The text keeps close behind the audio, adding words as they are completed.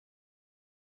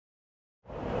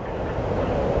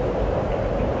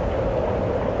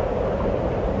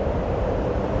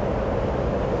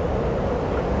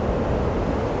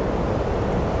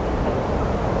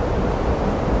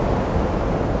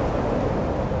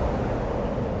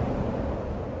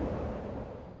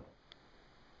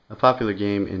popular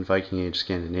game in Viking Age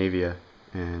Scandinavia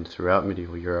and throughout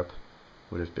medieval Europe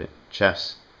would have been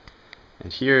chess.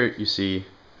 And here you see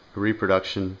a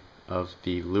reproduction of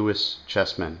the Lewis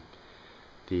Chessmen,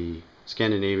 the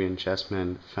Scandinavian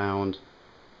chessmen found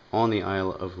on the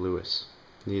Isle of Lewis.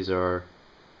 These are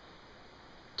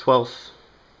 12th,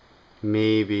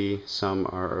 maybe some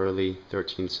are early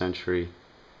 13th century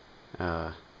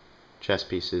chess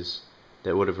pieces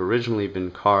that would have originally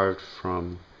been carved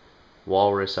from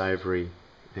walrus ivory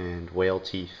and whale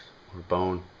teeth or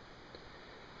bone.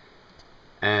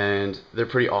 And they're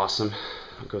pretty awesome.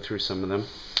 I'll go through some of them.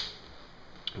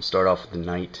 I'll start off with the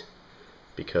knight,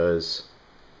 because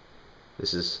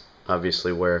this is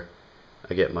obviously where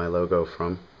I get my logo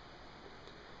from.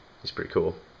 He's pretty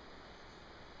cool.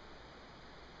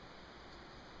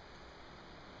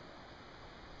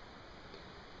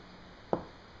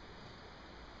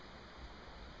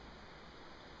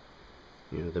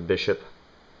 You know, the bishop,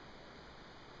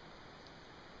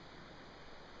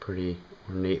 pretty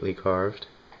ornately carved.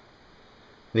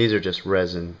 These are just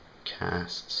resin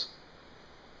casts.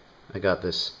 I got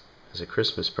this as a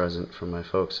Christmas present from my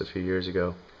folks a few years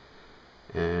ago,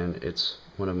 and it's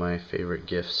one of my favorite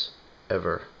gifts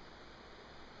ever.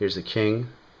 Here's the king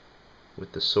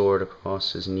with the sword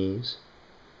across his knees.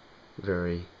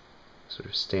 Very sort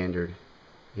of standard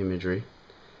imagery.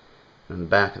 On the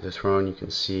back of the throne you can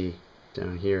see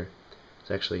down here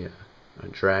it's actually a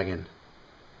dragon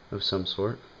of some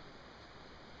sort.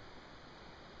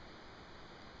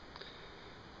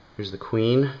 Here's the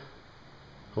queen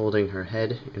holding her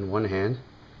head in one hand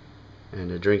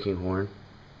and a drinking horn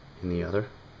in the other.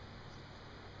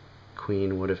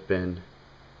 Queen would have been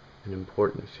an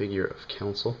important figure of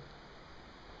council.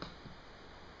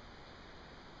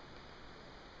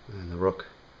 And the rook,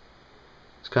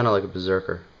 it's kind of like a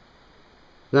berserker.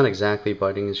 Not exactly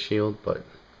biting his shield, but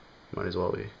might as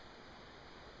well be. You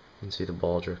can see the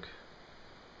baldric.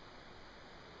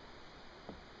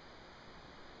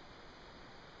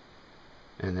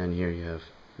 And then here you have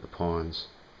the pawns,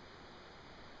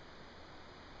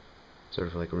 sort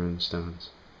of like rune stones.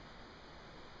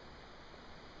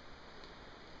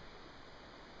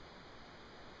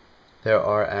 There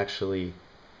are actually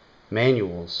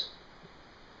manuals,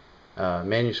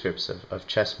 manuscripts of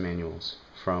chess manuals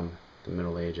from the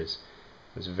Middle Ages.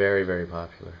 It was very, very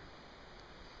popular.